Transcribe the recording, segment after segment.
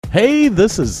Hey,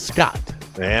 this is Scott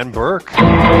And Burke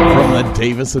from the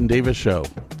Davis and Davis Show,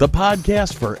 the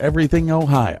podcast for everything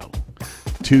Ohio.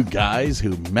 Two guys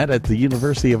who met at the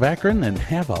University of Akron and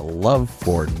have a love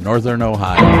for Northern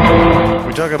Ohio.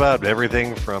 We talk about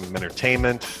everything from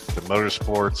entertainment to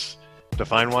motorsports to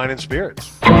fine wine and spirits.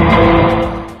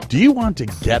 Do you want to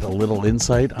get a little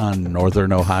insight on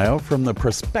Northern Ohio from the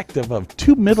perspective of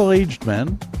two middle-aged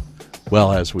men?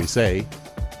 Well, as we say,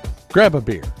 grab a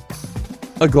beer,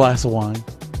 a glass of wine,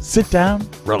 sit down,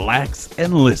 relax,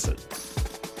 and listen.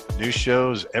 New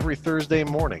shows every Thursday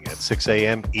morning at 6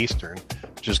 a.m. Eastern.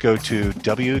 Just go to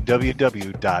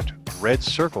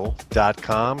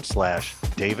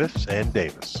www.redcircle.com/Davis and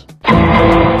Davis.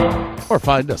 Or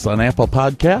find us on Apple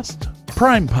Podcast,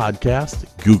 Prime Podcast,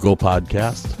 Google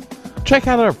Podcast. Check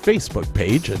out our Facebook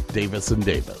page at Davis and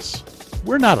Davis.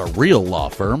 We're not a real law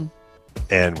firm.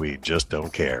 And we just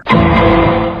don't care.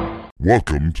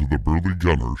 Welcome to the Burley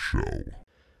Gunner Show.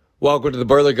 Welcome to the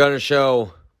Burley Gunner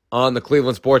Show on the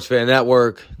Cleveland Sports Fan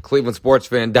Network,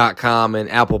 clevelandsportsfan.com, and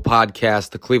Apple Podcasts,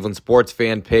 the Cleveland Sports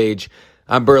Fan page.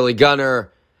 I'm Burley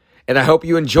Gunner, and I hope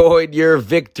you enjoyed your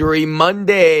Victory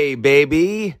Monday,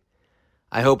 baby.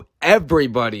 I hope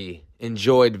everybody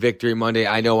enjoyed Victory Monday.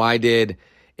 I know I did.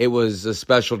 It was a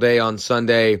special day on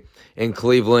Sunday in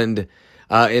Cleveland,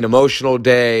 an emotional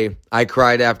day. I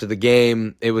cried after the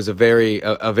game. It was a very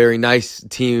nice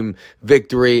team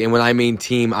victory. And when I mean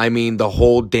team, I mean the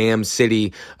whole damn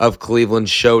city of Cleveland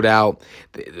showed out.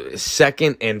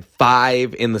 2nd and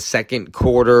 5 in the second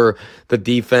quarter. The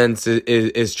defense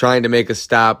is trying to make a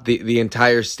stop. The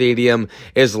entire stadium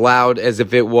is loud as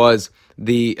if it was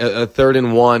the 3rd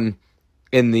and 1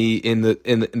 in the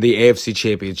AFC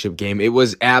Championship game. It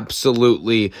was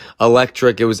absolutely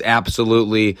electric. It was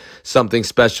absolutely something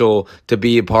special to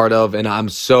be a part of, and I'm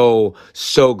so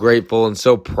grateful and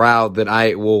so proud that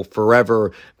I will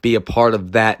forever be a part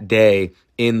of that day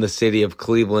in the city of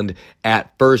Cleveland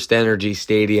at First Energy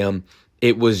Stadium.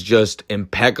 It was just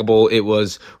impeccable. It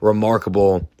was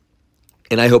remarkable.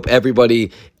 And I hope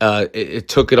everybody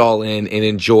took it all in and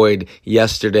enjoyed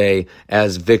yesterday,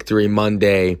 as Victory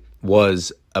Monday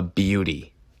was a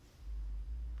beauty.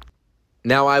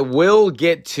 Now, I will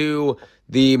get to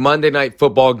the Monday Night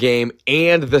Football game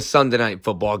and the Sunday Night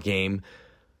Football game.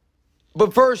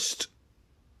 But first,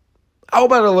 how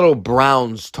about a little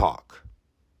Browns talk?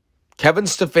 Kevin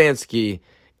Stefanski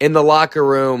in the locker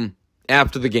room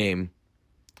after the game,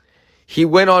 he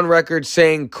went on record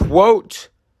saying, quote,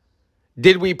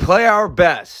 "Did we play our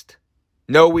best?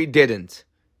 No, we didn't.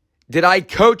 Did I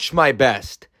coach my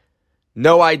best?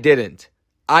 No, I didn't.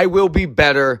 I will be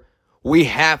better. We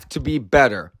have to be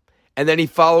better." And then he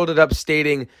followed it up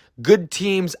stating, "Good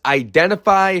teams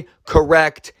identify,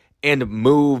 correct, and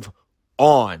move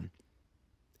on."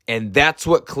 And that's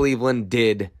what Cleveland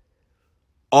did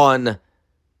on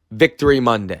Victory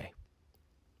Monday.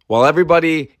 While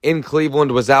everybody in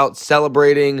Cleveland was out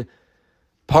celebrating,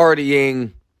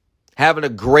 partying, having a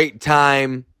great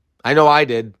time, I know I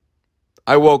did.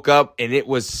 I woke up and it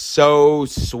was so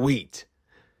sweet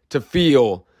to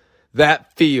feel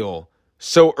that feel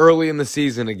so early in the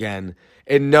season again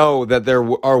and know that there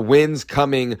are wins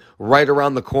coming right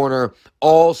around the corner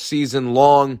all season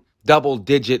long,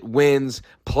 double-digit wins,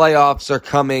 playoffs are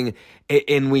coming,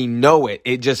 and we know it.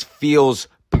 It just feels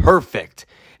perfect.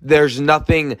 There's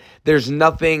nothing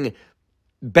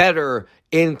better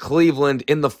in Cleveland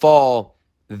in the fall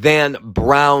than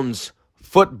Browns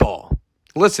football.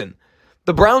 Listen,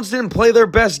 the Browns didn't play their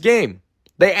best game.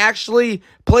 They actually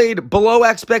played below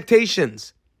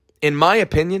expectations, in my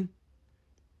opinion.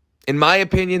 In my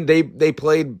opinion, they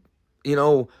played,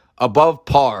 above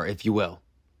par, if you will,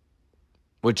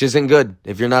 which isn't good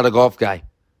if you're not a golf guy.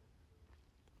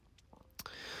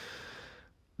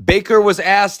 Baker was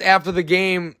asked after the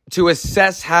game to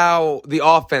assess how the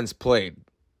offense played.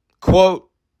 Quote,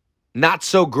 "Not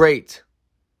so great.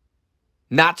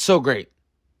 Not so great."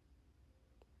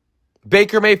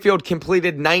 Baker Mayfield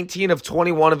completed 19 of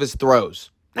 21 of his throws.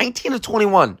 19 of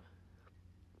 21.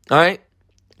 All right?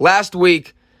 Last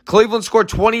week, Cleveland scored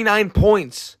 29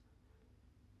 points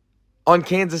on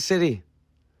Kansas City.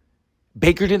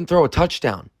 Baker didn't throw a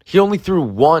touchdown. He only threw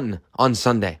one on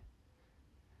Sunday.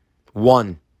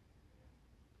 One.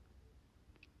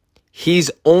 He's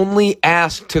only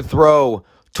asked to throw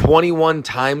 21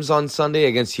 times on Sunday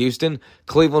against Houston.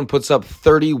 Cleveland puts up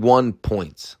 31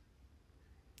 points.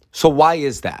 So why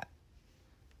is that?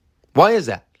 Why is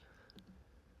that?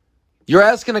 You're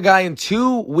asking a guy in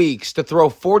 2 weeks to throw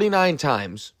 49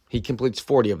 times. He completes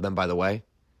 40 of them, by the way.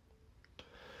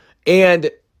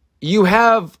 And you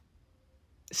have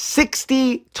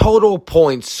 60 total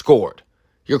points scored.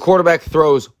 Your quarterback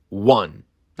throws 1.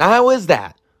 Now, how is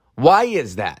that? Why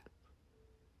is that?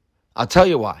 I'll tell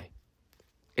you why.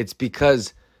 It's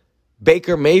because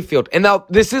Baker Mayfield, and now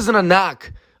this isn't a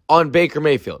knock on Baker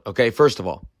Mayfield, okay, first of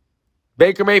all.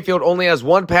 Baker Mayfield only has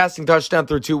 1 passing touchdown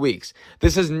through 2 weeks.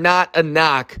 This is not a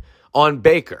knock on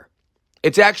Baker.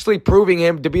 It's actually proving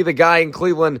him to be the guy in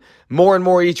Cleveland more and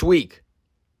more each week.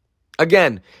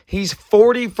 Again, he's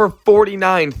 40 for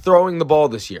 49 throwing the ball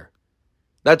this year.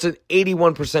 That's an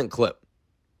 81% clip.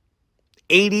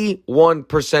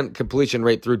 81% completion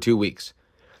rate through 2 weeks.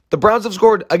 The Browns have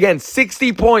scored, again,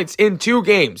 60 points in 2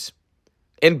 games.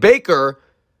 And Baker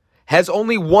has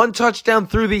only 1 touchdown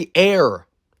through the air.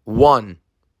 1.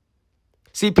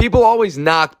 See, people always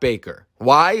knock Baker.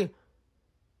 Why?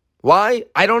 Why?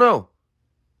 I don't know.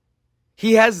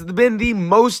 He has been the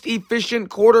most efficient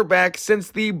quarterback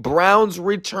since the Browns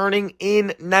returning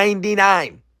in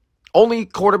 99. Only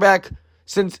quarterback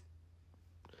in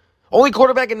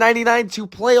 99 to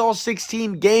play all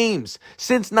 16 games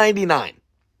since 99.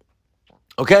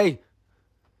 Okay?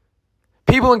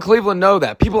 People in Cleveland know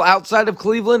that. People outside of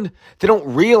Cleveland, they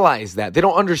don't realize that. They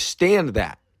don't understand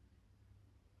that.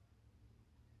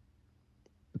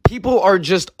 People are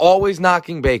just always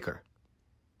knocking Baker.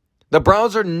 The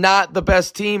Browns are not the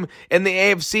best team in the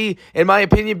AFC, in my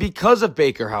opinion, because of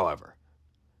Baker, however.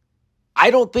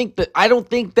 I don't think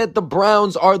that the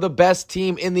Browns are the best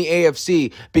team in the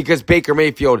AFC because Baker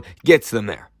Mayfield gets them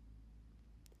there.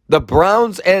 The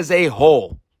Browns as a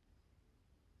whole,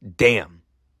 damn,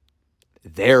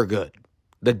 they're good.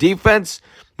 The defense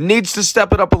needs to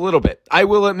step it up a little bit, I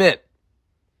will admit.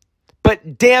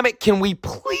 But damn it, can we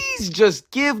please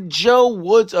just give Joe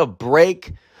Woods a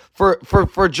break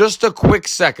for just a quick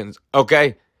second,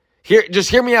 okay?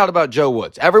 Just hear me out about Joe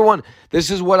Woods. Everyone,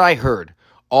 this is what I heard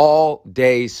all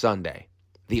day Sunday.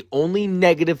 The only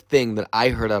negative thing that I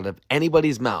heard out of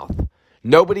anybody's mouth,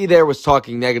 nobody there was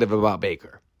talking negative about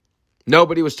Baker.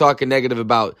 Nobody was talking negative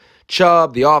about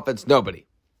Chubb, the offense, nobody.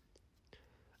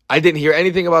 I didn't hear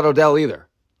anything about Odell either.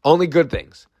 Only good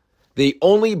things. The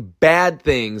only bad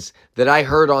things that I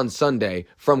heard on Sunday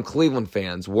from Cleveland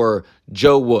fans were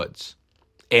Joe Woods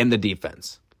and the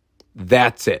defense.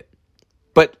 That's it.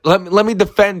 But let me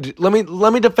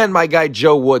defend my guy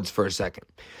Joe Woods for a second.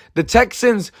 The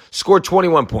Texans scored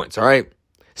 21 points, all right?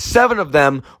 7 of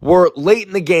them were late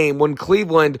in the game when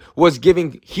Cleveland was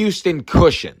giving Houston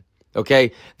cushion,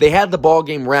 okay? They had the ball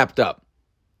game wrapped up,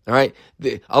 all right?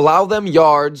 Allow them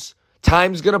yards,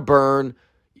 time's going to burn.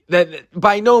 That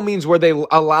by no means were they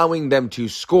allowing them to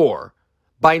score.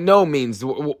 By no means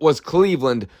was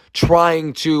Cleveland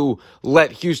trying to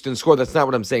let Houston score. That's not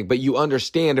what I'm saying. But you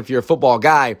understand if you're a football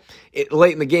guy,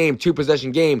 late in the game,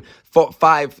 2-possession game,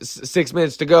 5-6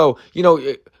 minutes to go,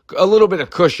 a little bit of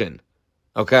cushion,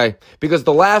 okay? Because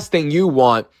the last thing you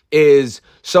want is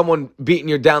someone beating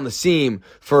you down the seam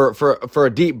for a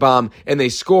deep bomb and they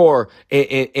score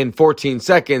in 14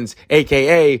 seconds,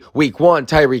 a.k.a. week 1,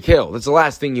 Tyreek Hill. That's the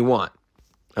last thing you want,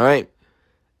 all right?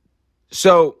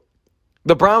 So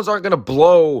the Browns aren't going to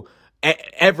blow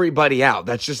everybody out.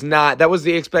 That's just not – that was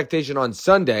the expectation on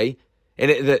Sunday, and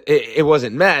it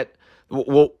wasn't met.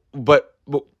 But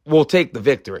we'll take the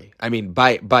victory. I mean,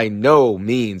 by no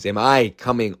means am I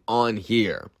coming on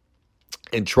here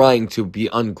and trying to be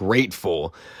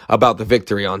ungrateful about the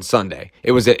victory on Sunday.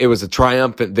 It was a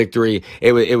triumphant victory.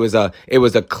 It was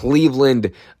a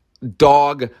Cleveland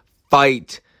dog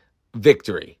fight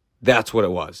victory. That's what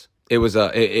it was. It was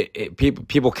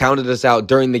people counted us out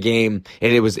during the game,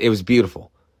 and it was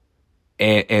beautiful.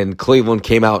 And Cleveland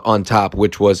came out on top,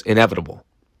 which was inevitable.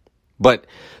 But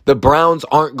the Browns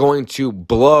aren't going to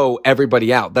blow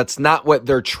everybody out. That's not what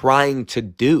they're trying to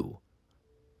do.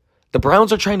 The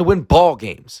Browns are trying to win ball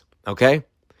games, okay?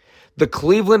 The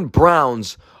Cleveland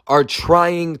Browns are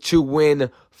trying to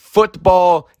win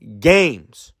football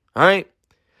games, all right?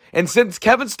 And since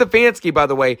Kevin Stefanski, by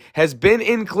the way, has been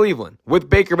in Cleveland with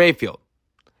Baker Mayfield,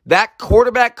 that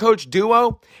quarterback-coach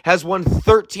duo has won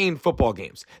 13 football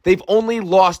games. They've only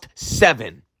lost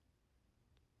 7.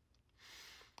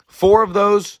 4 of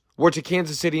those were to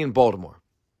Kansas City and Baltimore.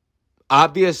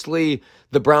 Obviously,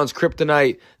 the Browns'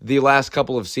 kryptonite the last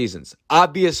couple of seasons.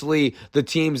 Obviously, the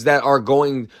teams that are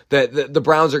going, that the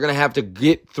Browns are going to have to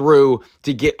get through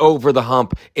to get over the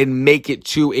hump and make it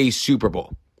to a Super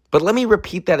Bowl. But let me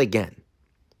repeat that again.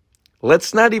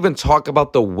 Let's not even talk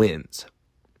about the wins.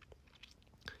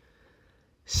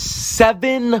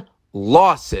 7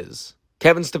 losses,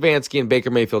 Kevin Stefanski and Baker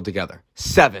Mayfield together.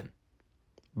 7.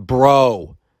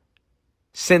 Bro.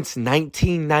 Since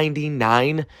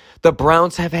 1999, the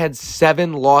Browns have had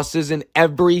 7 losses in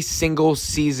every single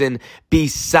season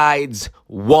besides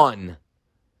 1.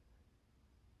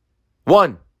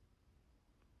 One.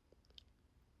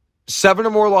 7 or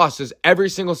more losses every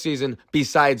single season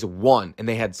besides one, and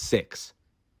they had 6.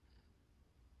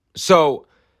 So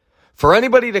for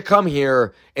anybody to come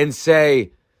here and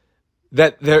say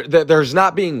that there's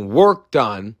not being work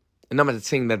done, and I'm not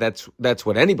saying that that's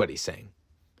what anybody's saying,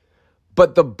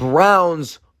 but the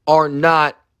Browns are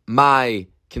not my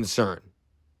concern.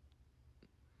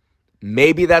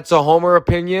 Maybe that's a homer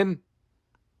opinion.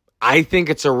 I think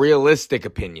it's a realistic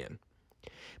opinion.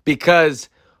 Because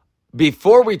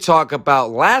before we talk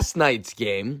about last night's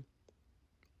game,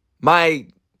 my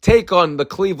take on the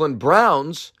Cleveland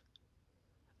Browns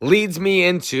leads me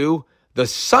into the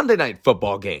Sunday night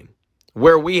football game,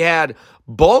 where we had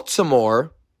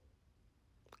Baltimore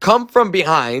come from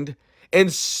behind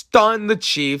and stun the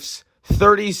Chiefs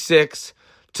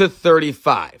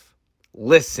 36-35.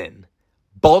 Listen,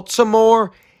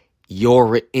 Baltimore,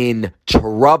 you're in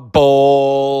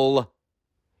trouble.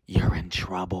 You're in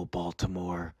trouble,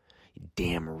 Baltimore. You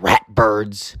damn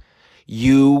ratbirds.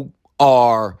 You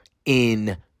are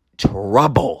in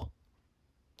trouble.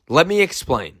 Let me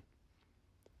explain.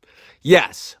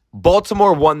 Yes,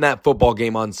 Baltimore won that football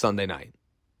game on Sunday night.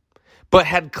 But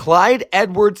had Clyde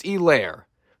Edwards-Helaire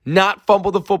not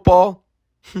fumbled the football,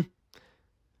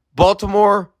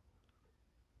 Baltimore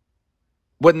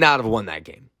would not have won that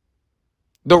game.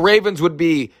 The Ravens would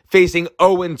be facing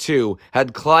 0-2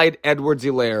 had Clyde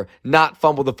Edwards-Helaire not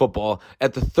fumbled the football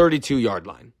at the 32-yard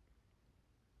line.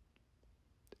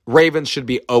 Ravens should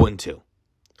be 0-2.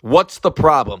 What's the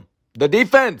problem? The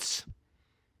defense.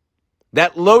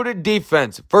 That loaded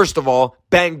defense, first of all,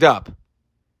 banged up.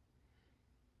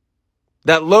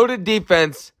 That loaded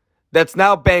defense that's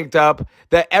now banged up,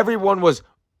 that everyone was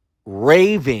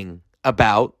raving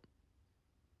about,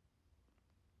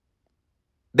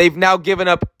 they've now given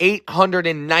up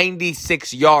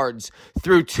 896 yards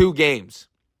through 2 games.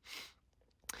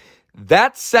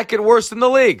 That's second worst in the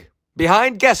league.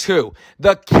 Behind, guess who?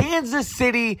 The Kansas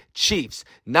City Chiefs.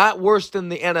 Not worse than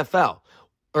the NFL.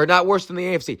 Or not worse than the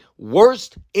AFC.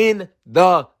 Worst in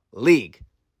the league.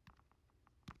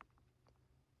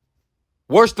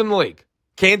 Worst in the league.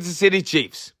 Kansas City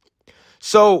Chiefs.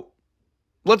 So,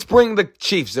 let's bring the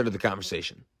Chiefs into the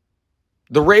conversation.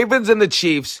 The Ravens and the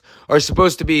Chiefs are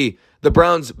supposed to be the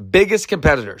Browns' biggest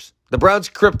competitors. The Browns'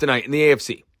 kryptonite in the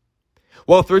AFC.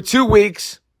 Well, through 2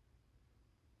 weeks,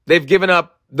 they've given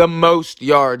up the most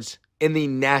yards in the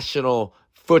National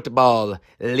Football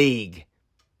League.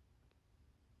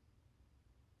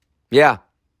 Yeah.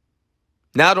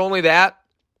 Not only that,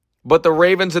 but the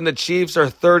Ravens and the Chiefs are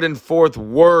 3rd and 4th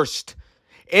worst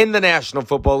in the National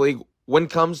Football League when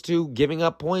it comes to giving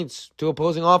up points to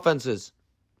opposing offenses.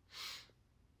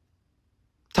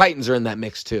 Titans are in that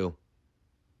mix too.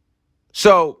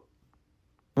 So,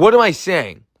 what am I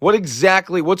saying?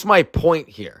 What's my point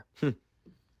here?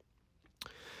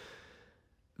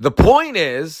 The point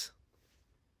is,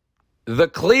 the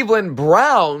Cleveland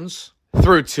Browns,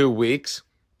 through 2 weeks,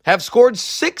 have scored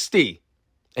 60.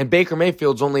 And Baker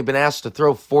Mayfield's only been asked to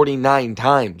throw 49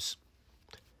 times.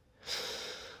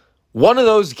 One of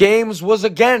those games was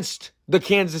against the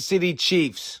Kansas City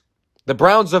Chiefs. The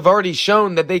Browns have already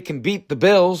shown that they can beat the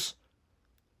Bills.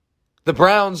 The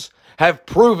Browns have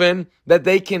proven that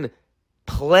they can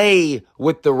play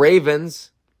with the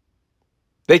Ravens.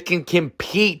 They can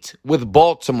compete with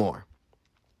Baltimore.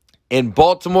 And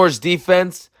Baltimore's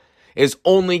defense is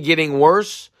only getting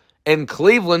worse. And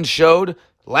Cleveland showed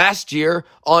last year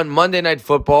on Monday Night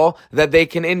Football that they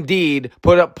can indeed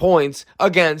put up points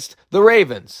against the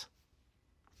Ravens.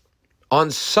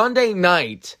 On Sunday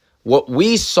night, what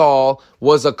we saw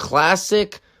was a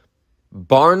classic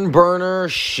barn burner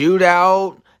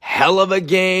shootout, hell of a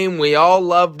game. We all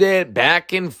loved it,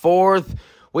 back and forth.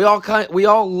 We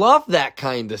all love that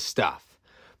kind of stuff.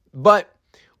 But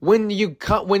when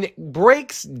it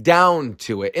breaks down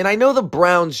to it, and I know the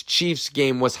Browns-Chiefs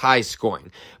game was high scoring,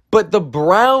 but the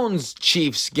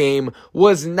Browns-Chiefs game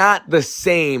was not the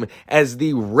same as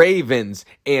the Ravens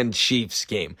and Chiefs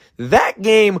game. That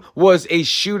game was a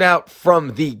shootout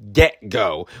from the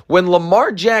get-go. When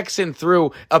Lamar Jackson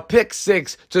threw a pick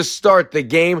 6 to start the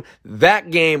game, that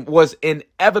game was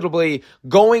inevitably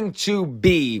going to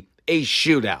be a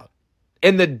shootout.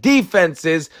 And the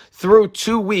defenses through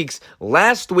 2 weeks,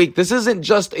 last week, this isn't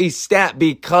just a stat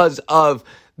because of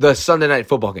the Sunday Night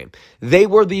Football game. They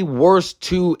were the worst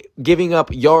to giving up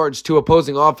yards to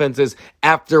opposing offenses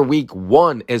after week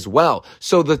 1 as well.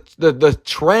 So the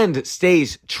trend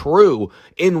stays true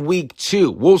in week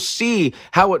 2. We'll see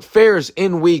how it fares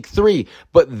in week 3.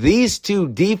 But these two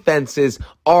defenses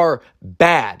are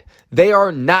bad. They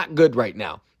are not good right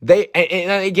now.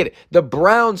 And I get it. The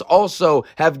Browns also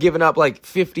have given up like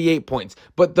 58 points,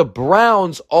 but the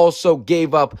Browns also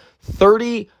gave up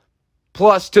 30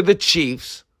 plus to the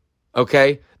Chiefs,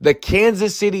 okay? The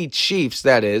Kansas City Chiefs,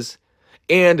 that is.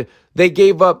 And they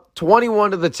gave up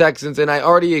 21 to the Texans, and I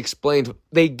already explained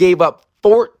they gave up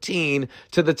 14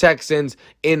 to the Texans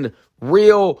in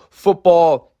real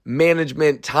football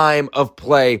management time of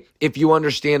play. If you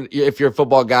understand, if you're a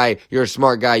football guy, you're a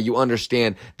smart guy, you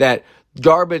understand that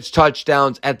garbage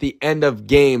touchdowns at the end of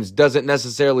games doesn't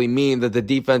necessarily mean that the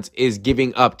defense is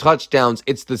giving up touchdowns.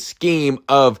 It's the scheme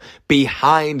of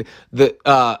behind the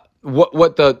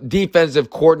what the defensive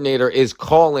coordinator is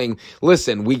calling.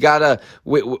 Listen, I've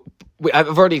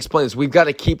already explained this. We've got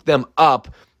to keep them up.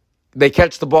 They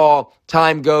catch the ball,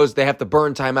 time goes, they have to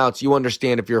burn timeouts. You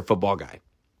understand if you're a football guy.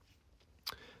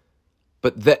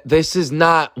 But this is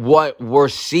not what we're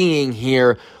seeing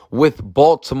here with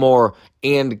Baltimore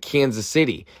and Kansas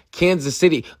City.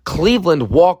 Cleveland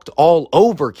walked all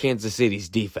over Kansas City's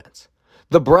defense.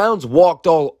 The Browns walked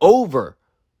all over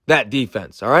that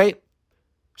defense, all right?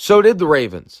 So did the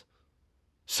Ravens.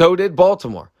 So did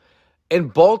Baltimore.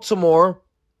 And Baltimore,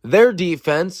 their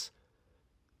defense,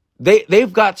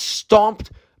 they've got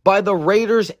stomped by the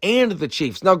Raiders and the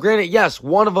Chiefs. Now, granted, yes,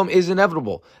 one of them is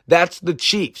inevitable. That's the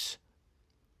Chiefs.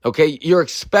 Okay, you're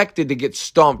expected to get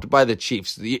stomped by the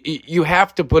Chiefs. You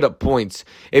have to put up points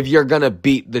if you're going to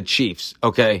beat the Chiefs,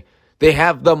 okay? They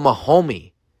have the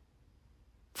Mahomes,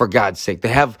 for God's sake. They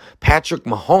have Patrick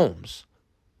Mahomes,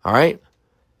 all right?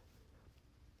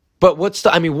 But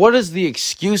what is the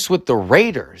excuse with the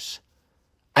Raiders?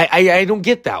 I don't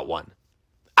get that one.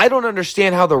 I don't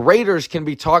understand how the Raiders can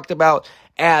be talked about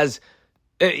as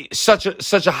such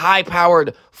a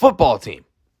high-powered football team.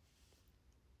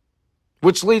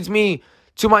 Which leads me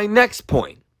to my next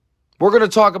point. We're going to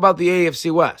talk about the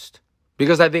AFC West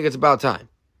because I think it's about time.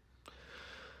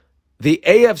 The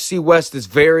AFC West is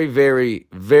very, very,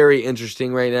 very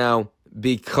interesting right now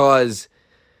because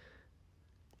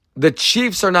the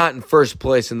Chiefs are not in first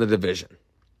place in the division.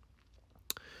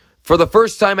 For the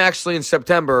first time actually in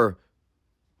September,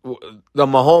 the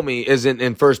Mahomes isn't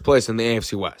in first place in the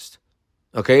AFC West,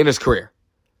 okay, in his career.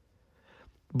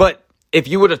 But if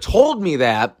you would have told me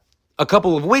that a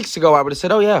couple of weeks ago, I would have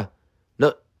said, oh, yeah,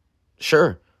 no,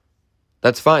 sure,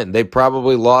 that's fine. They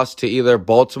probably lost to either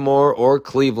Baltimore or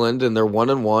Cleveland, and they're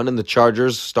 1-1, and the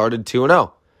Chargers started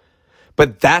 2-0.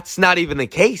 But that's not even the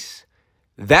case.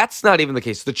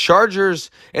 The Chargers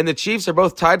and the Chiefs are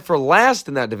both tied for last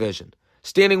in that division,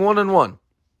 standing 1-1.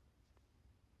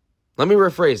 Let me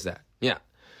rephrase that. Yeah.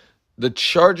 The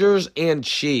Chargers and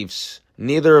Chiefs,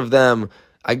 neither of them,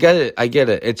 I get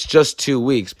it. It's just 2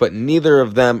 weeks, but neither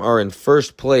of them are in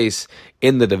first place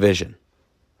in the division.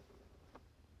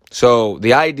 So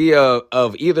the idea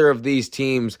of either of these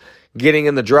teams getting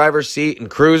in the driver's seat and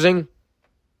cruising,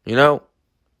 Dale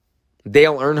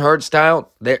Earnhardt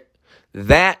style,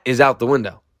 that is out the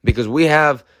window because we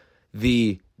have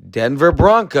the Denver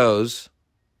Broncos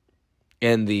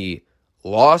and the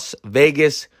Las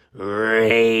Vegas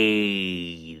Raiders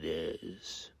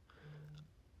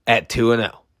at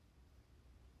 2-0.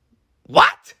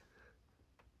 What?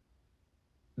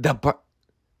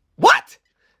 What?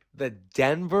 The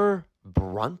Denver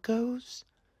Broncos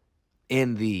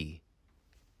and the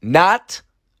not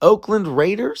Oakland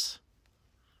Raiders?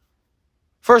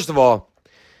 First of all,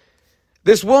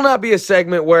 this will not be a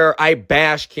segment where I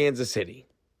bash Kansas City.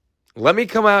 Let me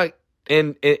come out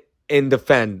and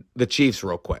defend the Chiefs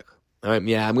real quick. All right,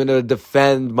 yeah, I'm going to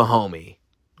defend Mahomes,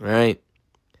 all right?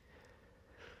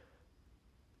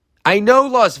 I know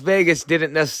Las Vegas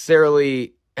didn't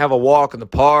necessarily have a walk in the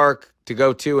park to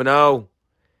go 2-0,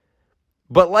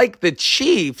 but like the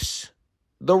Chiefs,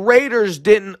 the Raiders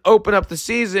didn't open up the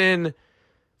season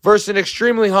versus an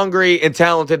extremely hungry and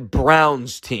talented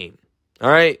Browns team,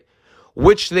 all right,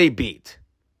 which they beat.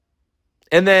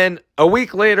 And then a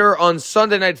week later on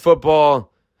Sunday Night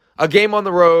Football, a game on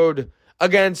the road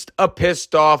against a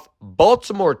pissed-off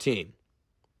Baltimore team.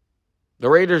 The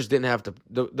Raiders didn't have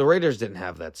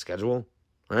that schedule,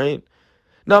 right?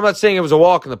 Now, I'm not saying it was a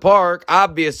walk in the park.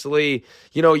 Obviously,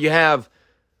 you have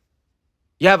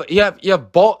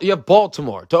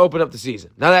Baltimore to open up the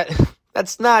season. Now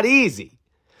that's not easy,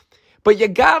 but you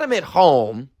got them at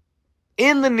home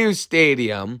in the new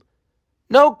stadium,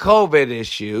 no COVID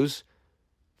issues,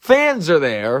 fans are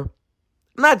there.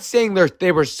 I'm not saying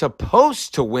they were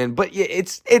supposed to win, but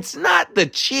it's not the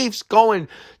Chiefs going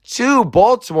to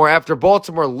Baltimore after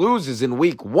Baltimore loses in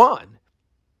week 1.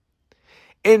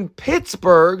 And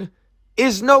Pittsburgh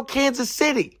is no Kansas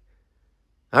City.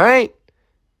 All right?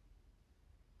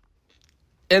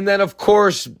 And then, of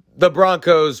course, the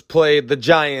Broncos played the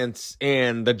Giants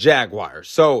and the Jaguars.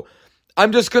 So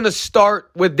I'm just going to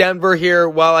start with Denver here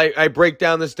while I break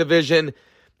down this division,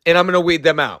 and I'm going to weed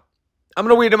them out. I'm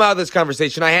going to weed them out of this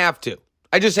conversation. I have to.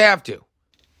 I just have to.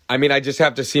 I mean, I just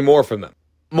have to see more from them.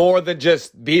 More than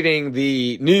just beating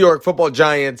the New York Football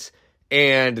Giants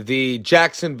and the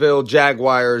Jacksonville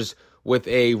Jaguars with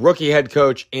a rookie head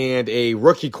coach and a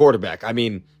rookie quarterback.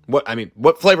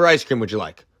 What flavor ice cream would you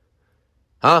like?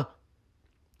 Huh,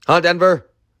 Denver?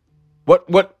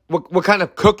 What kind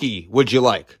of cookie would you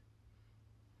like?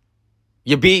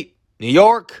 You beat New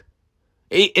York.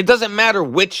 It doesn't matter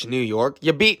which New York.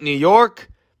 You beat New York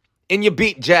and you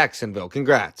beat Jacksonville.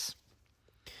 Congrats.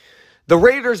 The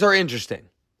Raiders are interesting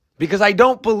because I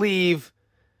don't believe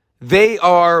they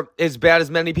are as bad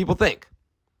as many people think.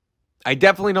 I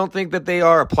definitely don't think that they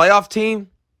are a playoff team,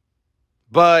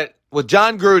 but with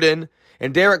John Gruden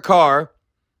and Derek Carr,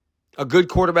 a good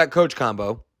quarterback-coach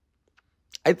combo,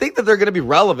 I think that they're going to be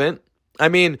relevant. I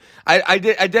mean, I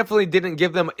definitely didn't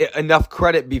give them enough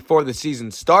credit before the season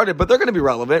started, but they're going to be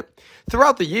relevant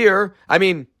throughout the year. I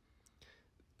mean,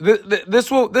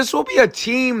 this will be a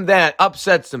team that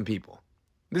upsets some people.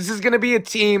 This is going to be a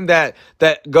team that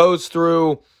goes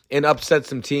through and upsets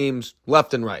some teams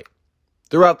left and right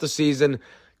throughout the season.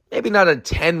 Maybe not a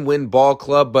 10-win ball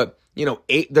club, but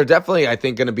 8. They're definitely, I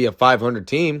think, going to be a 500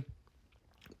 team,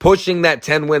 pushing that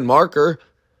 10-win marker,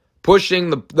 pushing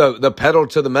the pedal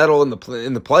to the metal in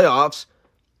the playoffs.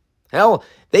 Hell,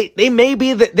 they may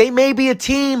be a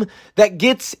team that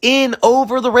gets in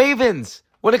over the Ravens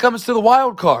when it comes to the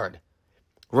wild card.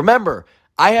 Remember,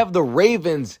 I have the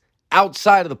Ravens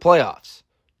outside of the playoffs.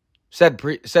 Said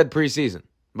preseason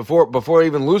before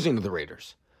even losing to the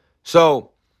Raiders.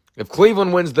 So if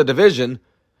Cleveland wins the division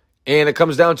and it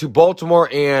comes down to Baltimore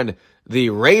and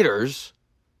the Raiders,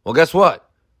 well, guess what?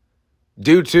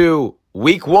 Due to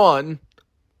Week 1,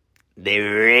 the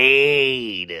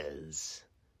Raiders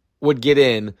would get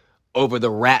in over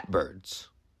the Ratbirds.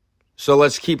 So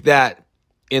let's keep that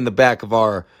in the back of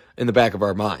our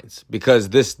minds, because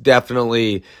this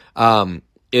definitely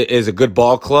is a good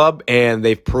ball club, and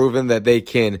they've proven that they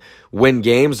can win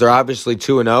games. They're obviously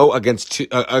 2-0 against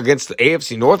the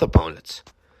AFC North opponents.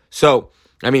 So,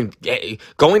 I mean,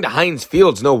 going to Heinz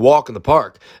Field's no walk in the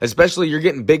park, especially you're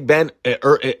getting Big Ben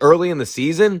early in the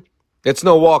season. It's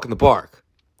no walk in the park,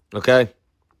 okay?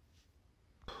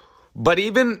 But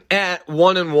even at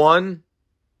 1-1,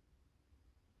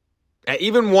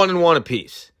 even 1-1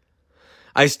 apiece,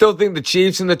 I still think the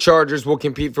Chiefs and the Chargers will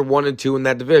compete for 1 and 2 in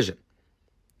that division.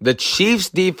 The Chiefs'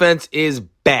 defense is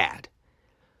bad,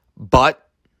 but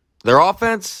their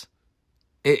offense,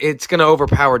 it's going to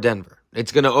overpower Denver.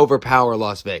 It's going to overpower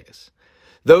Las Vegas.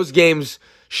 Those games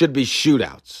should be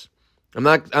shootouts. I'm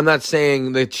not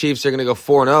saying the Chiefs are going to go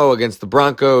 4-0 against the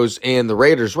Broncos and the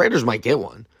Raiders. Raiders might get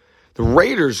one. The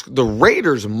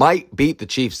Raiders might beat the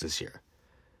Chiefs this year.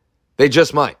 They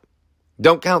just might.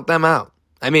 Don't count them out.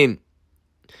 I mean,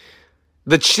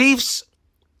 the Chiefs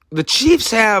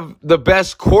have the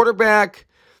best quarterback.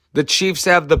 The Chiefs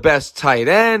have the best tight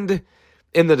end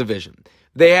in the division.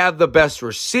 They have the best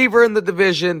receiver in the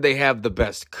division. They have the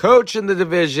best coach in the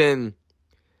division.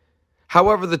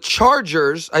 However, the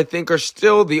Chargers, I think, are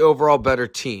still the overall better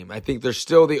team. I think they're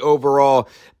still the overall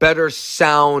better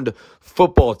sound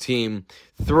football team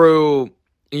through,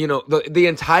 the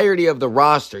entirety of the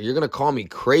roster. You're going to call me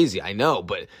crazy, I know,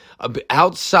 but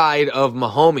outside of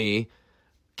Mahomes,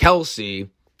 Kelsey,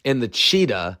 and the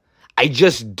Cheetah, I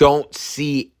just don't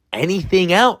see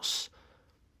anything else.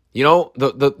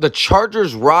 The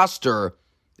Chargers roster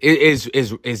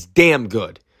is damn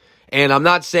good. And I'm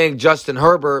not saying Justin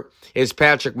Herbert is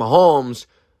Patrick Mahomes,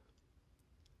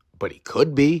 but he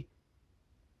could be.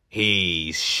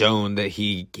 He's shown that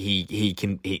he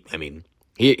can.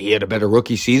 He had a better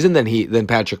rookie season than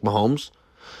Patrick Mahomes.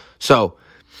 So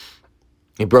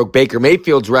he broke Baker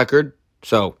Mayfield's record.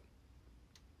 So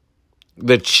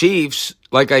the Chiefs,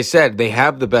 like I said, they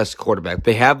have the best quarterback.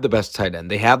 They have the best tight end.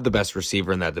 They have the best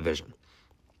receiver in that division.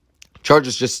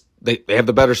 Chargers just, they have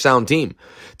the better sound team.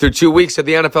 Through 2 weeks of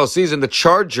the NFL season, the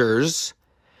Chargers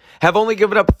have only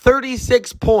given up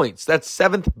 36 points. That's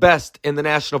 7th best in the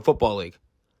National Football League.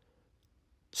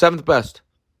 7th best.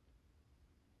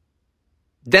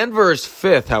 Denver is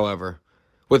 5th, however,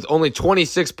 with only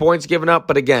 26 points given up.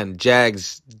 But again,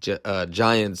 Jags,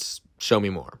 Giants, show me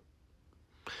more.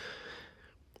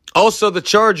 Also, the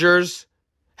Chargers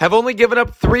have only given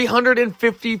up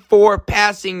 354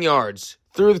 passing yards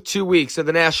through the 2 weeks of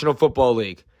the National Football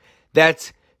League.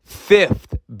 That's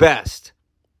 5th best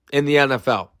in the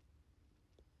NFL.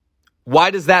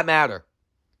 Why does that matter?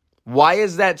 Why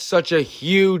is that such a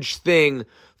huge thing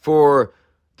for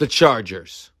the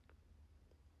Chargers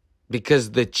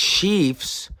because the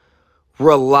Chiefs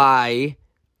rely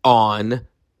on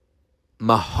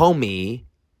Mahomes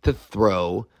to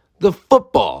throw the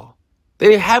football.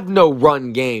 They have no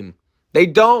run game. They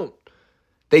don't.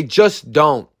 They just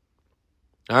don't.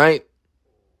 All right?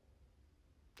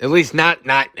 At least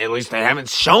at least they haven't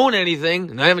shown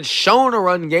anything. They haven't shown a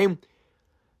run game.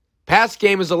 Pass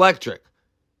game is electric.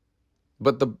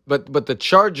 But the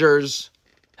Chargers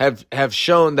have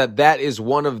shown that is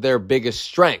one of their biggest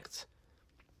strengths,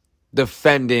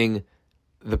 defending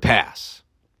the pass.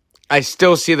 I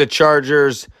still see the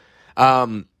Chargers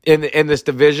in this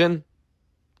division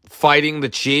fighting the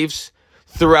Chiefs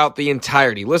throughout the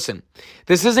entirety. Listen,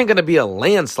 this isn't going to be a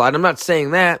landslide. I'm not saying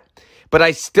that. But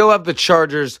I still have the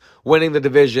Chargers winning the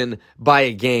division by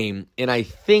a game. And I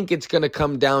think it's going to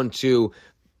come down to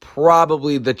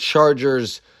probably the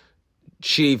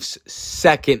Chargers-Chiefs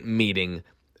second meeting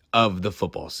of the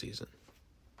football season.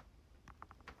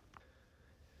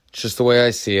 It's just the way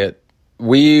I see it.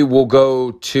 We will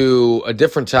go to a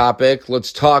different topic.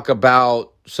 Let's talk about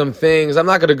some things. I'm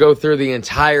not going to go through the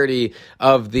entirety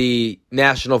of the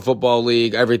National Football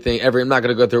League, I'm not going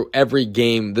to go through every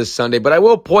game this Sunday, but I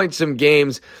will point some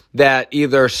games that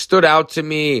either stood out to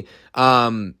me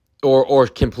or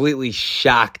completely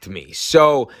shocked me.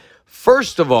 So,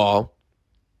 first of all,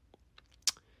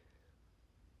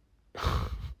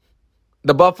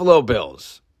 the Buffalo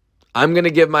Bills. I'm going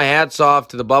to give my hats off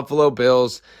to the Buffalo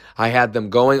Bills. I had them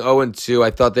going 0-2.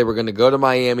 I thought they were going to go to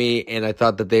Miami, and I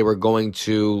thought that they were going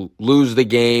to lose the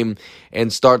game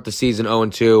and start the season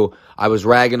 0-2. I was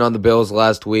ragging on the Bills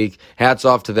last week. Hats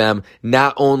off to them.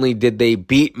 Not only did they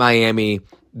beat Miami,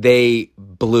 they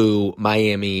blew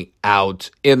Miami out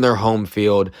in their home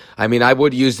field. I mean, I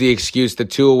would use the excuse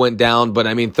that Tua went down, but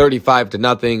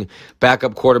 35-0,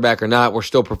 backup quarterback or not, we're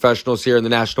still professionals here in the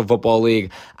National Football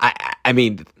League. I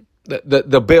mean,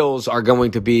 the Bills are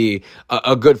going to be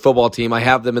a good football team. I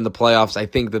have them in the playoffs. I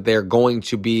think that they're going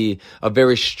to be a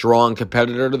very strong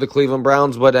competitor to the Cleveland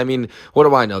Browns. But, what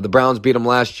do I know? The Browns beat them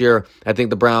last year. I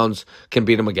think the Browns can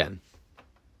beat them again.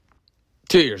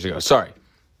 2 years ago, sorry.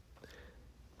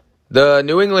 The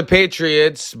New England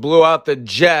Patriots blew out the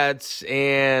Jets,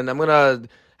 and I'm going to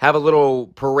have a little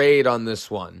parade on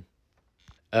this one.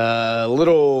 A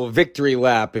little victory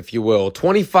lap, if you will.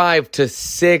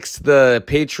 25-6, the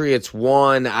Patriots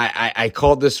won. I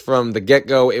called this from the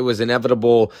get-go. It was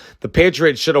inevitable. The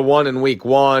Patriots should have won in week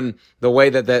one. The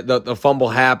way that the fumble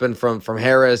happened from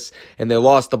Harris, and they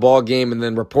lost the ball game, and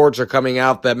then reports are coming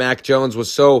out that Mac Jones was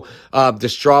so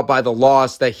distraught by the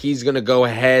loss that he's going to go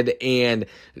ahead and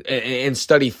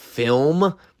study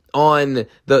film on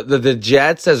the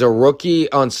Jets as a rookie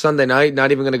on Sunday night,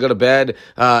 not even going to go to bed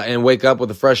and wake up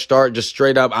with a fresh start, just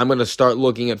straight up, I'm going to start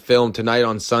looking at film tonight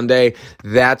on Sunday.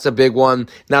 That's a big one.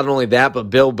 Not only that, but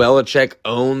Bill Belichick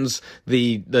owns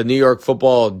the New York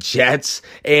Football Jets.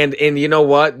 And you know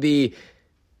what? The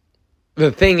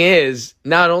thing is,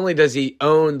 not only does he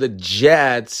own the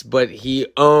Jets, but he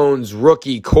owns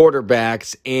rookie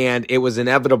quarterbacks, and it was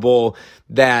inevitable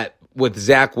that with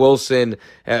Zach Wilson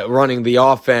running the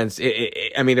offense,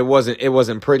 it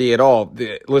wasn't pretty at all.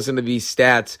 Listen to these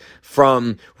stats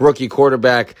from rookie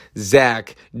quarterback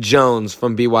Zach Jones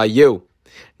from BYU.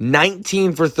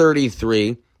 19 for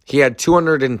 33. He had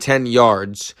 210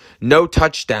 yards, no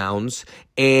touchdowns,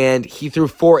 and he threw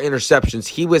 4 interceptions.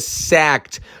 He was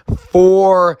sacked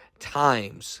 4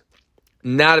 times.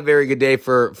 Not a very good day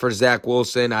for Zach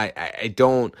Wilson. I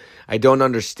don't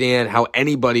understand how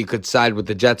anybody could side with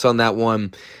the Jets on that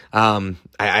one.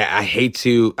 I hate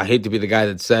to be the guy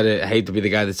that said it. I hate to be the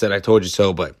guy that said I told you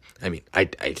so, but I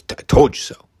told you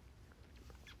so.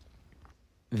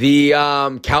 The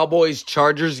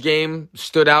Cowboys-Chargers game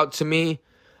stood out to me.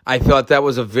 I thought that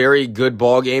was a very good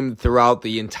ball game throughout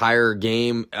the entire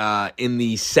game. In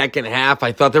the second half,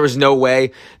 I thought there was no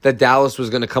way that Dallas was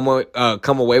going to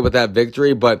come away with that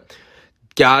victory, but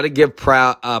got to give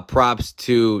props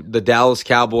to the Dallas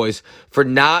Cowboys for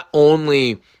not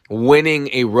only winning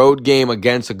a road game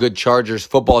against a good Chargers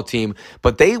football team,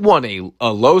 but they won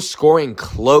a low-scoring,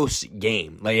 close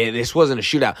game. Like, this wasn't a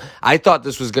shootout. I thought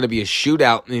this was going to be a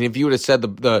shootout, and if you would have said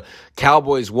the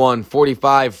Cowboys won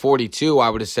 45-42, I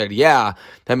would have said, yeah.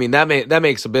 That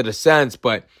makes a bit of sense,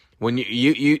 but when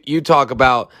you talk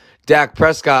about Dak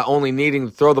Prescott only needing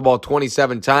to throw the ball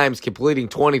 27 times, completing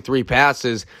 23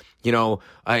 passes,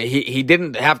 he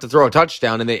didn't have to throw a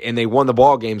touchdown, and they won the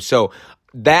ball game. So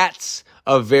that's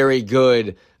a very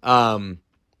good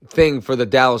thing for the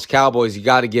Dallas Cowboys. You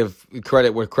got to give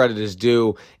credit where credit is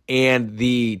due, and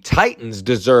the Titans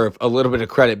deserve a little bit of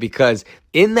credit because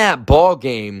in that ball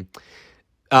game,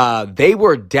 they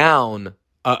were down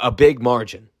a big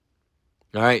margin.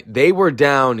 All right. They were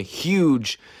down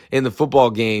huge in the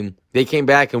football game. They came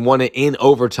back and won it in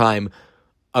overtime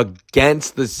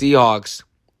against the Seahawks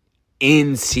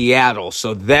in Seattle.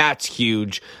 So that's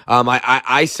huge.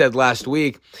 I said last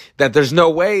week that there's no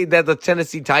way that the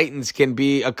Tennessee Titans can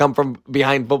be a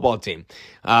come-from-behind football team.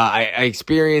 I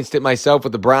experienced it myself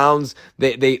with the Browns.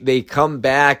 They come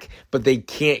back, but they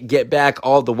can't get back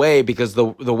all the way because the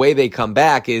way they come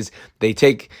back is they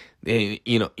take the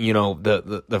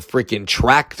freaking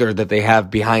tractor that they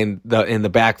have in the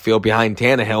backfield behind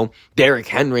Tannehill, Derrick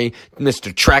Henry,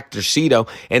 Mr. Tractorcito,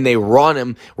 and they run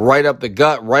him right up the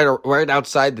gut, right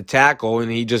outside the tackle,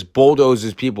 and he just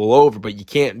bulldozes people over. But you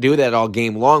can't do that all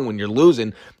game long when you're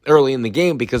losing early in the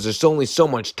game because there's only so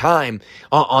much time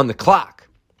on the clock.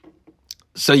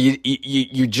 So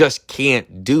you just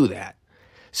can't do that.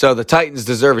 So the Titans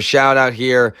deserve a shout out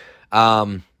here.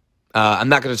 I'm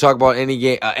not going to talk about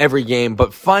every game,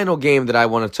 but final game that I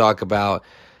want to talk about.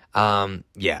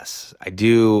 Yes, I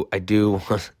do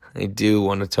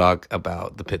want to talk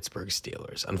about the Pittsburgh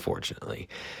Steelers. Unfortunately,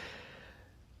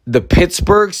 the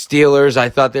Pittsburgh Steelers. I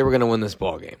thought they were going to win this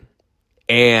ball game,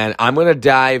 and I'm going to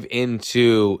dive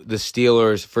into the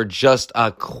Steelers for just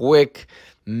a quick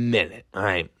minute. All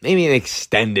right, maybe an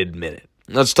extended minute.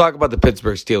 Let's talk about the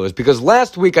Pittsburgh Steelers because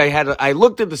last week I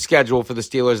looked at the schedule for the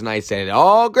Steelers and I said,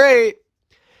 "Oh, great.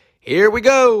 Here we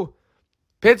go.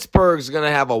 Pittsburgh's going to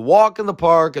have a walk in the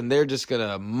park and they're just going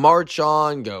to march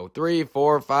on, go 3,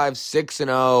 4, 5,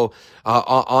 6-0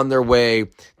 on their way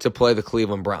to play the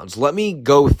Cleveland Browns." Let me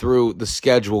go through the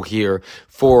schedule here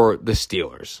for the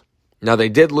Steelers. Now, they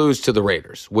did lose to the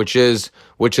Raiders, which is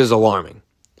alarming,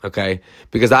 okay?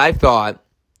 Because I thought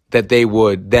that they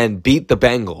would then beat the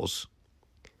Bengals,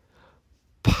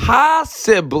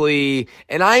 possibly,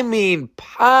 and I mean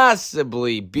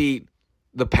possibly, beat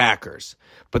the Packers.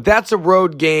 But that's a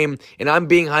road game, and I'm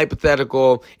being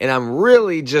hypothetical, and I'm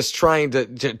really just trying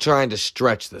to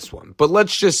stretch this one. But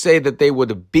let's just say that they would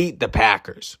have beat the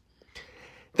Packers.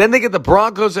 Then they get the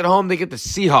Broncos at home, they get the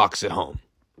Seahawks at home.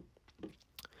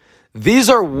 These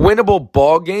are winnable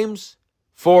ball games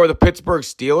for the Pittsburgh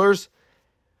Steelers,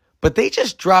 but they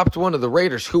just dropped one of the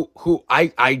Raiders, who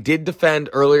I did defend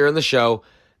earlier in the show.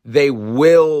 They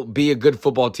will be a good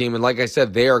football team, and like I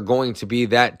said, they are going to be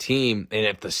that team. And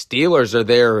if the Steelers are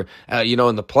there,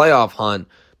 in the playoff hunt,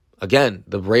 again,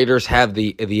 the Raiders have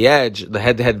the edge, the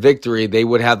head-to-head victory. They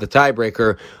would have the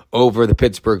tiebreaker over the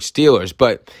Pittsburgh Steelers.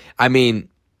 But, I mean,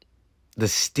 the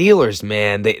Steelers,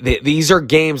 man, these are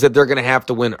games that they're going to have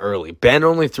to win early. Ben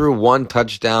only threw one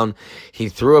touchdown. He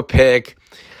threw a pick.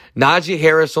 Najee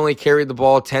Harris only carried the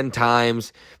ball 10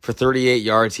 times for 38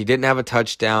 yards. He didn't have a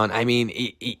touchdown. I mean,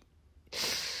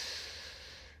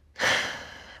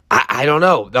 I don't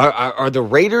know. Are the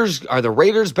Raiders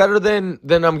better than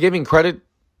I'm giving credit?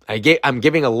 I'm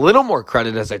giving a little more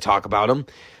credit as I talk about them.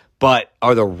 But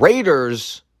are the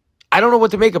Raiders? I don't know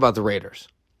what to make about the Raiders.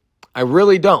 I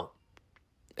really don't.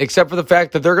 Except for the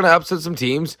fact that they're going to upset some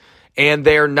teams, and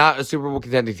they're not a Super Bowl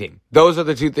contending team. Those are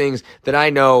the two things that I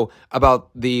know about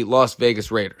the Las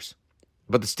Vegas Raiders.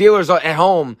 But the Steelers at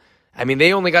home, I mean,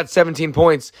 they only got 17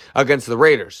 points against the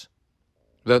Raiders.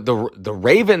 The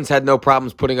Ravens had no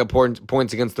problems putting up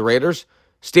points against the Raiders.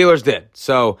 Steelers did.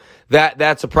 So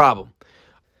that's a problem.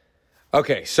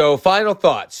 Okay, so final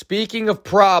thought. Speaking of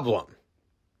problem,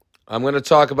 I'm going to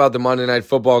talk about the Monday Night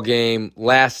Football game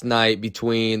last night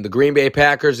between the Green Bay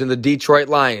Packers and the Detroit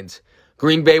Lions.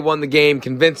 Green Bay won the game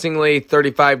convincingly,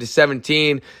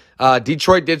 35-17.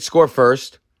 Detroit did score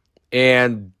first,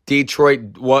 and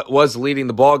Detroit was leading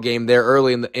the ball game there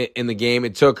early in the game.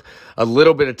 It took a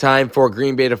little bit of time for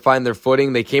Green Bay to find their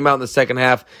footing. They came out in the second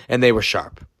half, and they were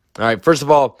sharp. All right, first of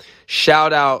all,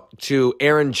 shout out to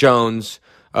Aaron Jones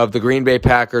of the Green Bay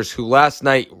Packers, who last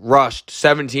night rushed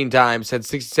 17 times, had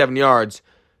 67 yards.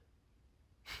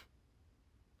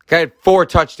 Guy had 4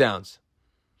 touchdowns.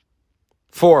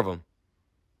 4 of them.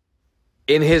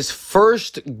 In his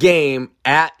first game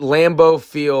at Lambeau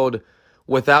Field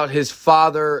without his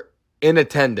father in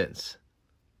attendance.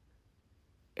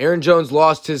 Aaron Jones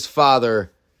lost his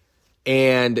father,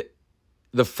 and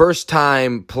the first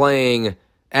time playing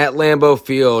at Lambeau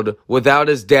Field without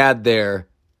his dad there,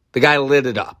 the guy lit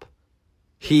it up.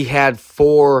 He had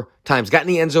 4 times. Got in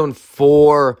the end zone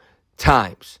 4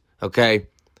 times, okay?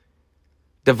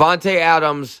 Davante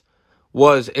Adams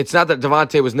it's not that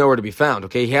Davante was nowhere to be found,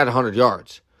 okay? He had 100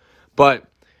 yards. But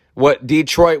what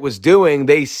Detroit was doing,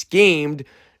 they schemed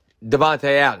Davante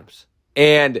Adams.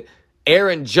 And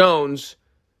Aaron Jones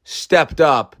stepped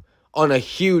up on a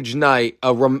huge night,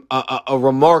 a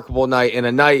remarkable night, and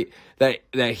a night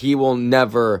that he will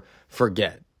never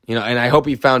forget. You know, and I hope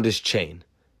he found his chain.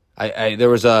 I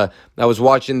was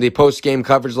watching the post-game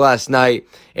coverage last night.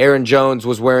 Aaron Jones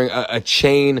was wearing a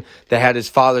chain that had his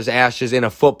father's ashes in a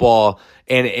football,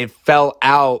 and it fell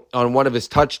out on one of his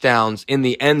touchdowns in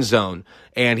the end zone.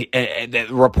 And the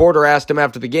reporter asked him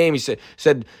after the game, he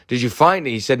said, "Did you find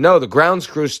it?" He said, "No, the grounds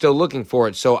crew's still looking for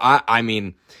it." So, I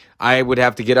mean, I would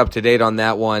have to get up to date on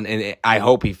that one, and I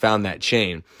hope he found that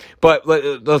chain. But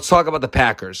let's talk about the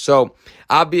Packers. So,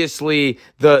 obviously,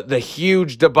 the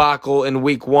huge debacle in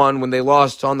Week 1 when they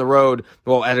lost on the road,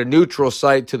 well, at a neutral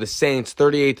site to the Saints,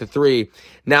 38-3.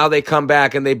 Now they come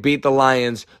back and they beat the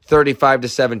Lions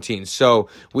 35-17. So,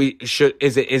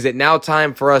 is it now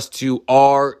time for us to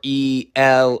RELAX,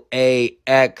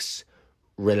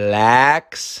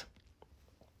 relax?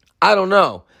 I don't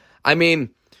know. I mean,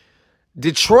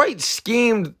 Detroit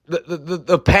schemed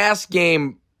the pass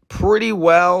game pretty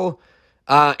well.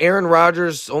 Aaron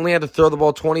Rodgers only had to throw the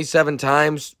ball 27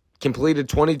 times, completed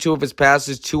 22 of his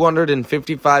passes,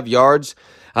 255 yards.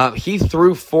 He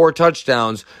threw 4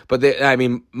 touchdowns, but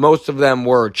most of them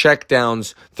were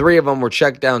checkdowns. 3 of them were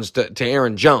checkdowns to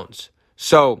Aaron Jones.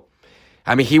 So,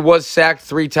 I mean, he was sacked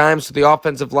 3 times, so the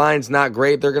offensive line's not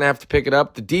great. They're going to have to pick it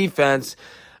up. The defense,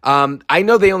 I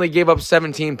know they only gave up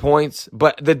 17 points,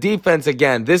 but the defense,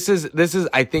 again, this is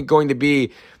I think going to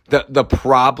be the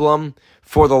problem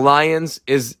for the Lions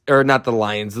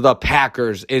the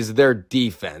Packers is their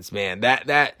defense, man.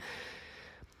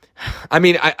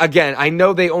 I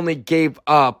know they only gave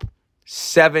up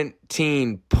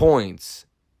 17 points,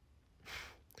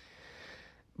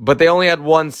 but they only had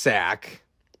 1 sack.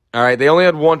 All right, they only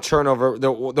had 1 turnover,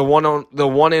 the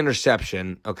one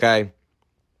interception, okay?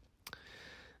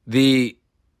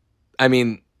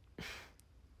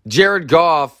 Jared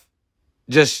Goff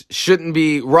just shouldn't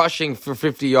be rushing for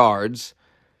 50 yards,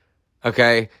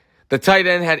 okay? The tight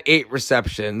end had 8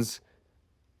 receptions,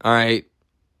 all right?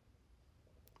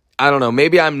 I don't know.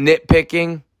 Maybe I'm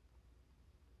nitpicking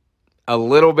a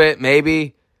little bit,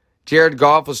 maybe. Jared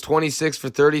Goff was 26 for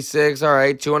 36, all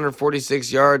right,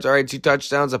 246 yards, all right, 2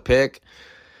 touchdowns, a pick.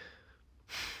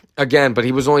 Again, but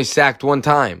he was only sacked 1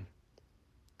 time.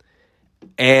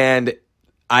 And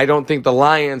I don't think the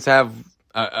Lions have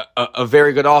a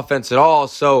very good offense at all.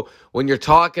 So when you're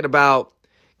talking about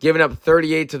giving up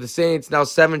 38 to the Saints, now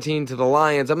 17 to the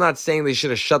Lions, I'm not saying they should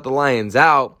have shut the Lions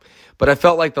out, but I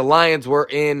felt like the Lions were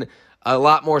in a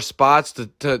lot more spots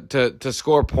to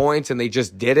score points, and they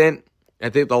just didn't. I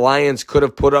think the Lions could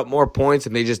have put up more points,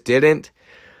 and they just didn't.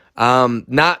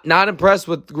 Not impressed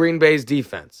with Green Bay's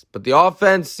defense, but the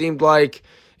offense seemed like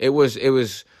it was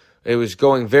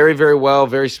going very, very well,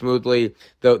 very smoothly.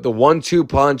 The 1-2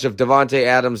 punch of Davante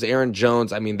Adams, Aaron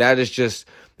Jones, I mean, that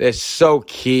is so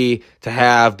key to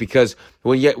have, because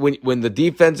when the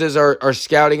defenses are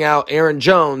scouting out Aaron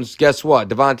Jones, guess what?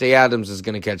 Davante Adams is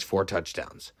going to catch 4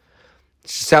 touchdowns.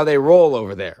 It's just how they roll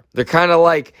over there. They're kind of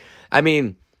like,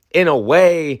 in a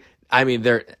way, I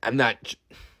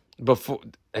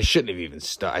shouldn't have even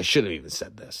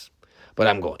said this, but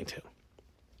I'm going to.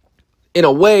 In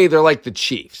a way, they're like the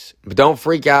Chiefs. But don't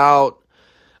freak out.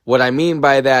 What I mean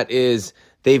by that is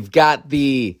they've got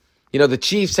the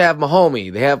Chiefs have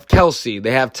Mahomes, they have Kelsey,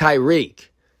 they have Tyreek.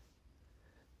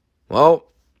 Well,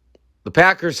 the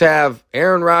Packers have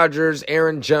Aaron Rodgers,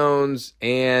 Aaron Jones,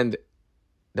 and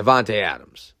Davante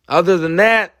Adams. Other than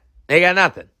that, they got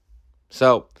nothing.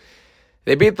 So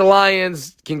they beat the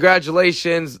Lions.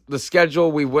 Congratulations. The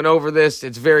schedule, we went over this.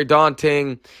 It's very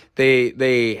daunting.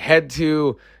 They head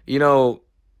to,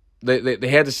 they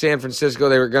head to San Francisco.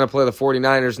 They were going to play the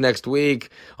 49ers next week.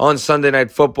 On Sunday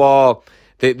Night Football,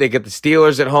 they get the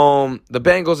Steelers at home. The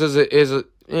Bengals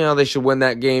they should win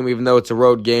that game, even though it's a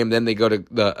road game. Then they go to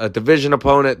a division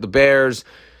opponent, the Bears.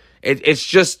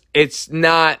 It's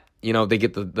not. They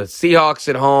get the Seahawks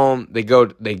at home. They go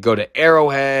to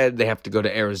Arrowhead. They have to go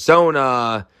to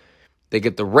Arizona. They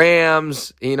get the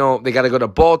Rams. They got to go to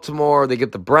Baltimore. They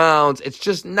get the Browns. It's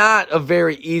just not a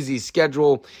very easy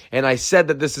schedule. And I said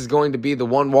that this is going to be the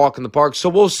one walk in the park. So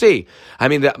we'll see.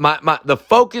 The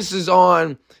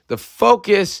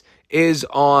focus is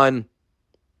on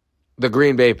the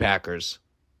Green Bay Packers.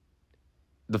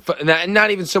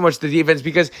 Not even so much the defense,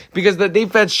 because the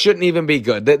defense shouldn't even be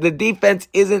good. The defense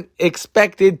isn't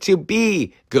expected to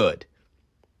be good.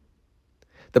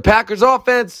 The Packers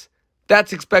offense,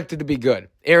 that's expected to be good.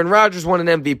 Aaron Rodgers won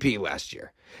an MVP last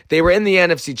year. They were in the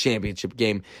NFC Championship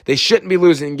game. They shouldn't be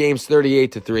losing games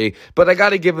 38-3, but I got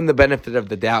to give them the benefit of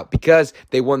the doubt because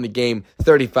they won the game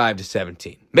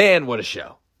 35-17. Man, what a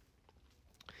show.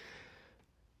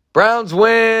 Browns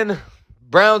win.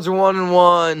 Browns are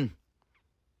 1-1.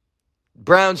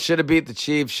 Browns should have beat the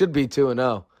Chiefs, should be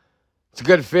 2-0. It's a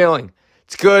good feeling.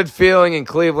 It's a good feeling in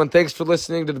Cleveland. Thanks for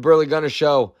listening to the Burley Gunner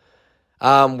Show.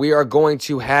 We are going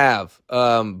to have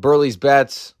Burley's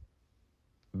Bets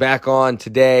back on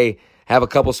today. Have a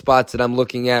couple spots that I'm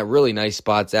looking at, really nice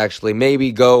spots actually.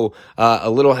 Maybe go a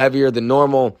little heavier than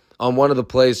normal on one of the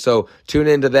plays, so tune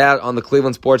into that on the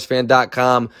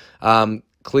clevelandsportsfan.com.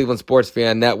 Cleveland Sports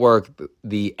Fan Network.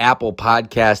 The Apple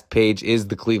Podcast page is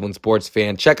the Cleveland Sports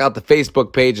Fan. Check out the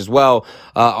Facebook page as well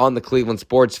on the Cleveland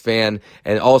Sports Fan,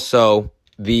 and also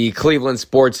the Cleveland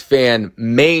Sports Fan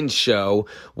main show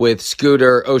with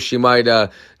Scooter,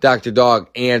 Oshimaida, Dr.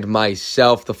 Dog, and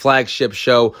myself, the flagship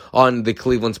show on the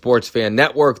Cleveland Sports Fan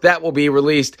Network. That will be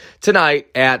released tonight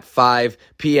at 5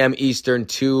 p.m. Eastern,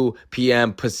 2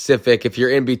 p.m. Pacific. If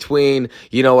you're in between,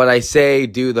 you know what I say,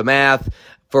 do the math.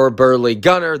 For Burley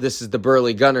Gunner, this is the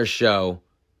Burley Gunner Show.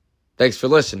 Thanks for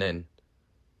listening.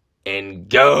 And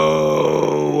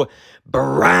go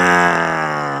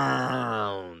Browns!